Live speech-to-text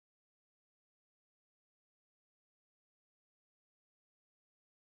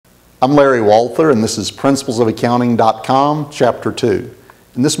I'm Larry Walther, and this is PrinciplesOfAccounting.com, Chapter 2.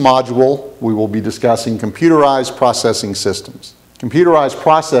 In this module, we will be discussing computerized processing systems. Computerized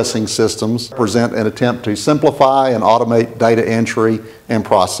processing systems present an attempt to simplify and automate data entry and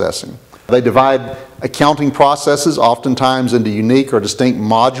processing. They divide accounting processes oftentimes into unique or distinct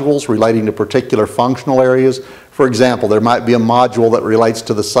modules relating to particular functional areas. For example, there might be a module that relates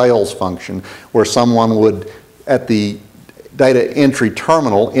to the sales function, where someone would, at the data entry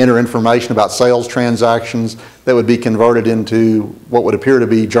terminal, enter information about sales transactions that would be converted into what would appear to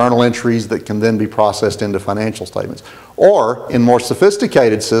be journal entries that can then be processed into financial statements. Or in more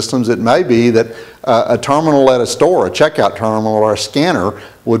sophisticated systems, it may be that a terminal at a store, a checkout terminal or a scanner,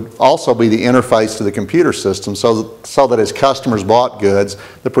 would also be the interface to the computer system, so that as customers bought goods,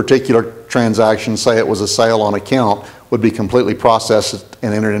 the particular transaction, say it was a sale on account, would be completely processed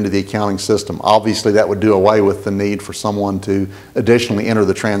and entered into the accounting system. Obviously, that would do away with the need for someone to additionally enter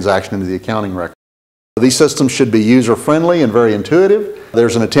the transaction into the accounting record. These systems should be user-friendly and very intuitive.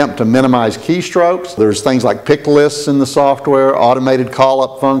 There's an attempt to minimize keystrokes. There's things like pick lists in the software, automated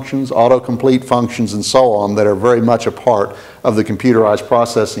call-up functions, autocomplete functions, and so on that are very much a part of the computerized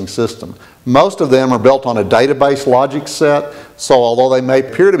processing system. Most of them are built on a database logic set, so although they may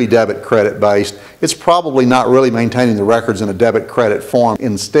appear to be debit-credit based, it's probably not really maintaining the records in a debit-credit form.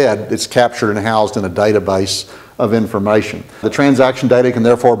 Instead, it's captured and housed in a database of information. The transaction data can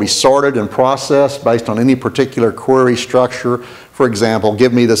therefore be sorted and processed based on any particular query structure. For example,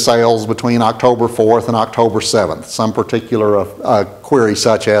 give me the sales between October 4th and October 7th, some particular query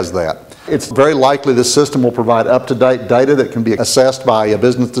such as that. It's very likely this system will provide up-to-date data that can be assessed by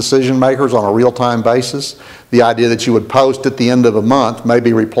business decision makers on a real-time basis. The idea that you would post at the end of a month may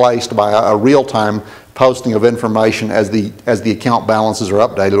be replaced by a real-time posting of information as the account balances are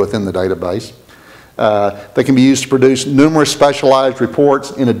updated within the database. They can be used to produce numerous specialized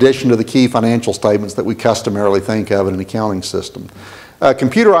reports in addition to the key financial statements that we customarily think of in an accounting system.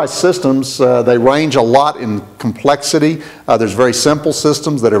 Computerized systems, they range a lot in complexity. There's very simple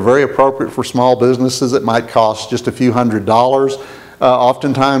systems that are very appropriate for small businesses that might cost just a few $100s.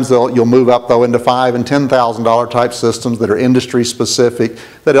 Oftentimes you'll move up though into $5,000 and $10,000 type systems that are industry specific,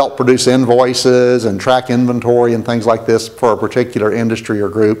 that help produce invoices and track inventory and things like this for a particular industry or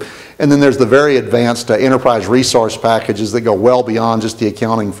group. And then there's the very advanced enterprise resource packages that go well beyond just the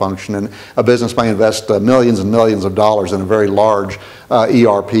accounting function, and a business may invest millions and millions of dollars in a very large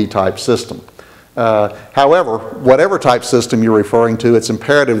ERP type system. However, whatever type system you're referring to, it's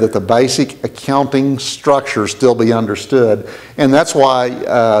imperative that the basic accounting structure still be understood. And that's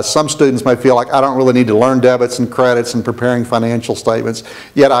why some students may feel like, I don't really need to learn debits and credits and preparing financial statements.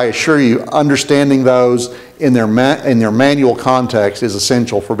 Yet I assure you, understanding those in their manual context is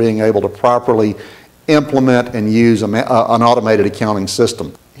essential for being able to properly implement and use an automated accounting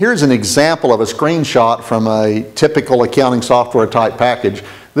system. Here's an example of a screenshot from a typical accounting software type package.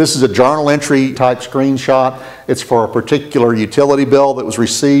 This is a journal entry type screenshot. It's for a particular utility bill that was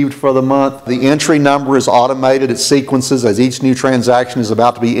received for the month. The entry number is automated. It sequences as each new transaction is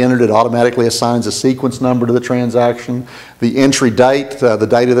about to be entered. It automatically assigns a sequence number to the transaction. The entry date, the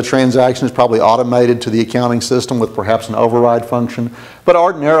date of the transaction, is probably automated to the accounting system with perhaps an override function. But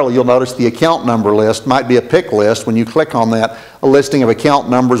ordinarily, you'll notice the account number list might be a pick list. When you click on that, a listing of account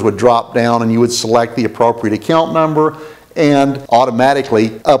numbers would drop down and you would select the appropriate account number, and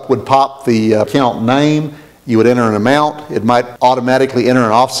automatically up would pop the account name. You would enter an amount. It might automatically enter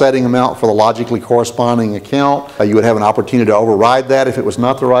an offsetting amount for the logically corresponding account. You would have an opportunity to override that if it was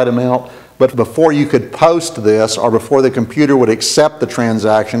not the right amount. But before you could post this, or before the computer would accept the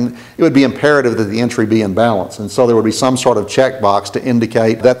transaction, it would be imperative that the entry be in balance. And so there would be some sort of checkbox to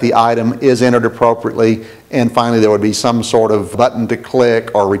indicate that the item is entered appropriately. And finally, there would be some sort of button to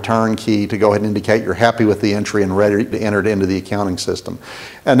click or return key to go ahead and indicate you're happy with the entry and ready to enter it into the accounting system.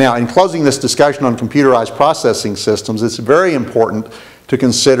 And now, in closing this discussion on computerized processing systems, it's very important to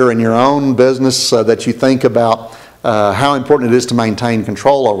consider in your own business that you think about how important it is to maintain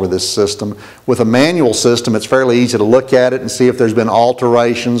control over this system. With a manual system, it's fairly easy to look at it and see if there's been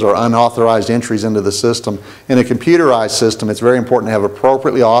alterations or unauthorized entries into the system. In a computerized system, it's very important to have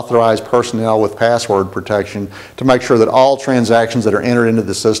appropriately authorized personnel with password protection to make sure that all transactions that are entered into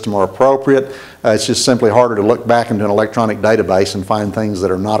the system are appropriate. It's just simply harder to look back into an electronic database and find things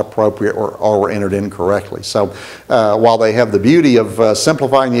that are not appropriate or were entered incorrectly. So while they have the beauty of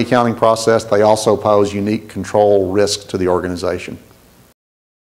simplifying the accounting process, they also pose unique control risk to the organization.